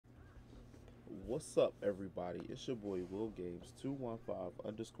What's up, everybody? It's your boy Will Games 215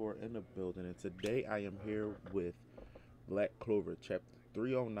 underscore in the building, and today I am here with Black Clover, chapter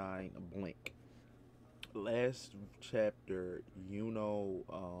 309, Blink. Last chapter,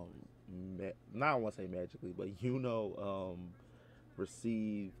 not I want to say magically, but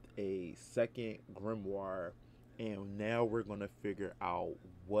received a second grimoire, and now we're gonna figure out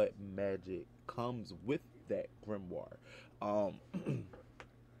what magic comes with that grimoire. Um,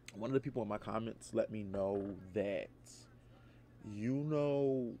 One of the people in my comments let me know that you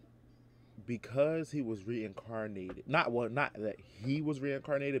know because he was reincarnated, not that he was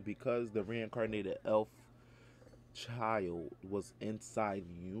reincarnated, because the reincarnated elf child was inside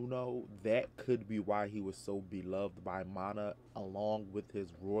Yuno, that could be why he was so beloved by Mana along with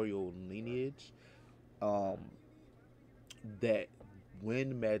his royal lineage. um that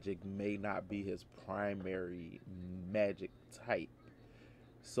wind magic may not be his primary magic type.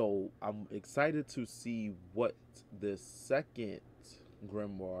 So I'm excited to see what this second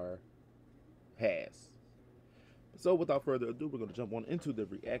grimoire has. So without further ado, we're going to jump on into the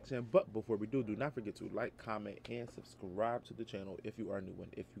reaction. But before we do not forget to like, comment, and subscribe to the channel if you are new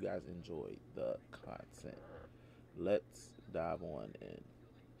and if you guys enjoy the content. Let's dive on in.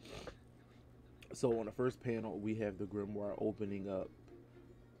 So on the first panel, we have the grimoire opening up,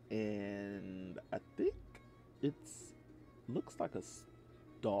 and I think it's looks like a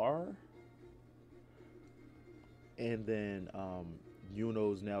star, and then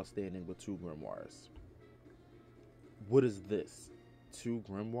Yuno's now standing with two grimoires. What is this? Two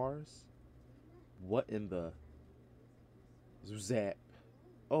grimoires? What in the zap?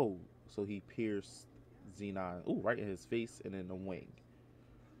 Oh, so he pierced Xenon. Oh, right in his face and in the wing.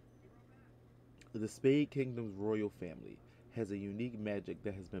 The Spade Kingdom's royal family has a unique magic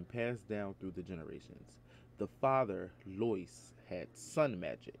that has been passed down through the generations. The father, Lois, had sun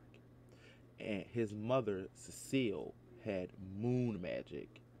magic, and his mother, Cecile, had moon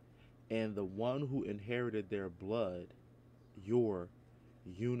magic, and the one who inherited their blood, your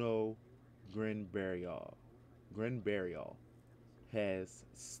Yuno Grinbarial, Grinbarial, has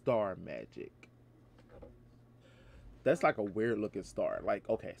star magic. That's like a weird looking star. Like,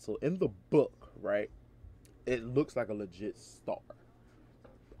 okay, so in the book, right, it looks like a legit star.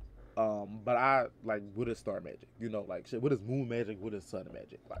 But I like, what is star magic? You know, like shit, what is moon magic? What is sun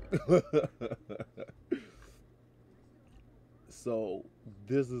magic? Like so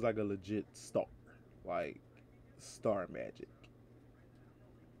this is like a legit star. Like star magic.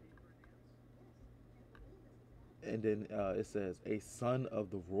 And then it says a son of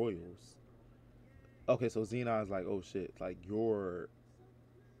the royals. Okay, so Xenon's like, oh shit, like you're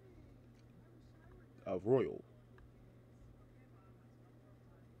a royal.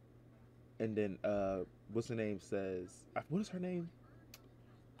 And then what's her name says? What is her name?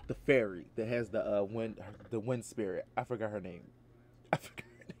 The fairy that has the wind spirit. I forgot her name. I forgot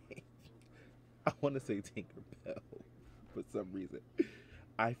her name. I want to say Tinkerbell for some reason.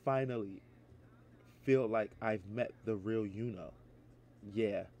 I finally feel like I've met the real Yuno.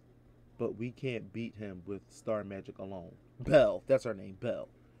 Yeah, but we can't beat him with star magic alone. Belle, that's her name, Belle.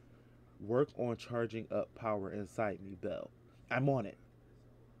 Work on charging up power inside me, Belle. I'm on it.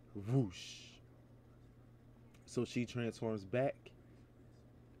 Whoosh. So she transforms back.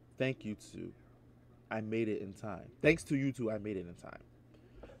 Thank you two. I made it in time. Thanks to you two, I made it in time.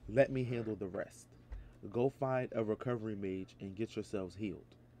 Let me handle the rest. Go find a recovery mage and get yourselves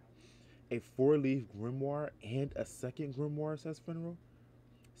healed. A four-leaf grimoire and a second grimoire, says Funeral?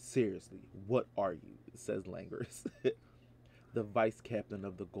 Seriously, what are you? Says Langers. The vice captain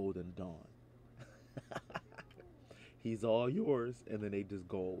of the Golden Dawn. He's all yours, and then they just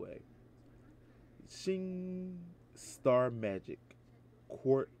go away. Shing. Star magic.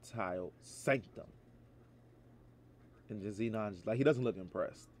 Quartile sanctum. And Xenon's like, he doesn't look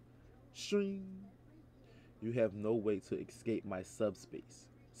impressed. Shing. You have no way to escape my subspace.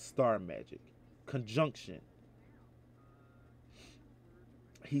 Star magic. Conjunction.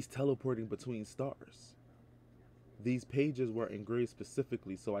 He's teleporting between stars. These pages were engraved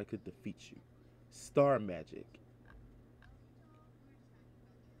specifically so I could defeat you. Star magic.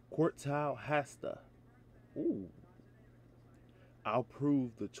 Quartile Hasta. Ooh. I'll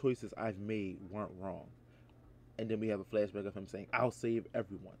prove the choices I've made weren't wrong. And then we have a flashback of him saying, I'll save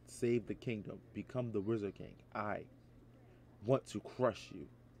everyone. Save the kingdom. Become the Wizard King. I want to crush you.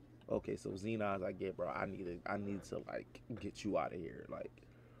 Okay, so Xenon's like, yeah, bro, I need to like get you out of here. Like,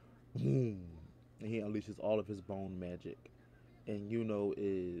 boom. And he unleashes all of his bone magic. And Yuno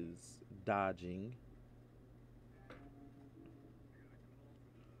is dodging.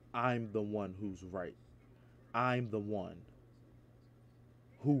 I'm the one who's right. I'm the one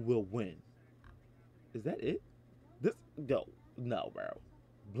who will win. Is that it? This no, no, bro.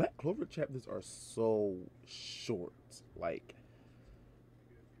 Black Clover chapters are so short. Like,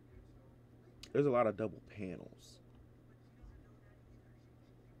 there's a lot of double panels.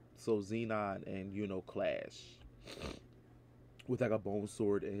 So Xenon and Yuno clash with like a bone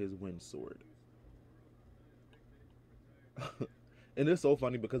sword and his wind sword. And it's so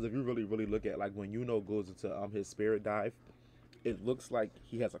funny because if you really, really look at like when Yuno goes into his spirit dive, it looks like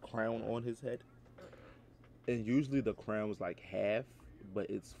he has a crown on his head. And usually the crown is like half, but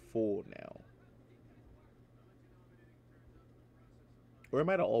it's full now. Or it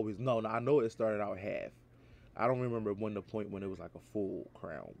might have always no, I know it started out half. I don't remember when the point when it was like a full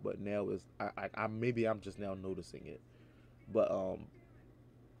crown, but now it's I maybe I'm just now noticing it. But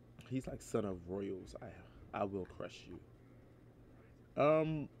he's like son of royals. I will crush you.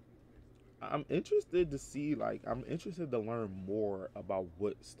 Um, I'm interested to see like I'm interested to learn more about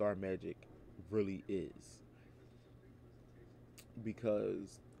what star magic really is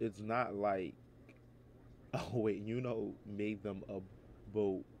because it's not like oh wait, you know made them a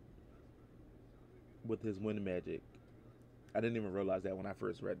boat with his wind magic. I didn't even realize that when I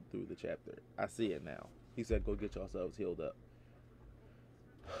first read through the chapter. I see it now. He said, "Go get yourselves healed up."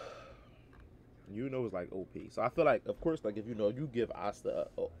 You know it's like OP. So I feel like, of course, like if you know you give Asta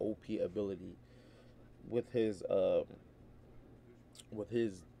a OP ability with his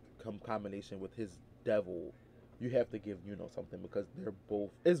combination with his devil, you have to give Yuno something because they're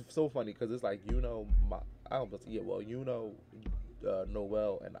both. It's so funny because it's like Yuno, I don't know, yeah, well Yuno,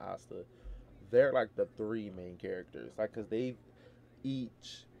 Noel, and Asta. They're like the three main characters, like because they've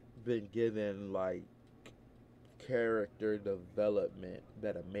each been given like character development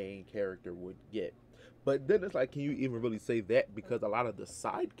that a main character would get. But then it's like, can you even really say that? Because a lot of the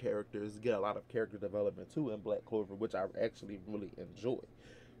side characters get a lot of character development too in Black Clover, which I actually really enjoy.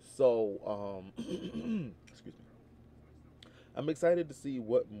 So, excuse me. I'm excited to see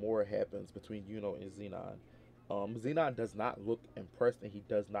what more happens between Yuno and Xenon. Xenon does not look impressed and he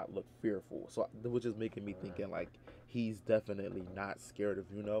does not look fearful. So, which is making me thinking like he's definitely not scared of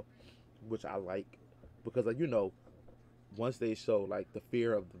Yuno, which I like because like once they show like the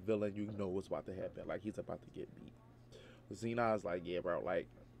fear of the villain, you know what's about to happen. Like he's about to get beat. Xenon's like, yeah, bro, like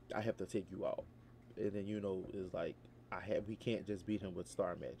I have to take you out, and then is like, we can't just beat him with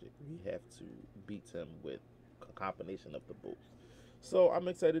star magic. We have to beat him with a combination of the both. So I'm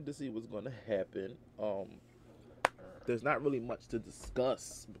excited to see what's going to happen. There's not really much to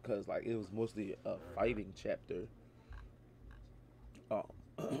discuss because like it was mostly a fighting chapter. Um,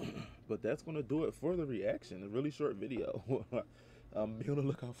 but that's gonna do it for the reaction. A really short video. Be on the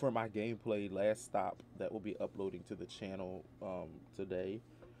lookout for my gameplay last stop that will be uploading to the channel today,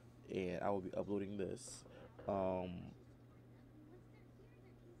 and I will be uploading this. Um,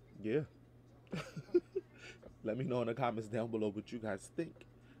 yeah. Let me know in the comments down below what you guys think.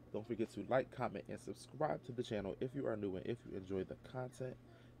 Don't forget to like, comment, and subscribe to the channel if you are new and if you enjoy the content.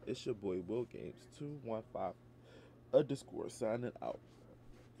 It's your boy Will Games 215 _ signing out.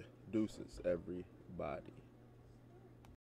 Deuces, everybody.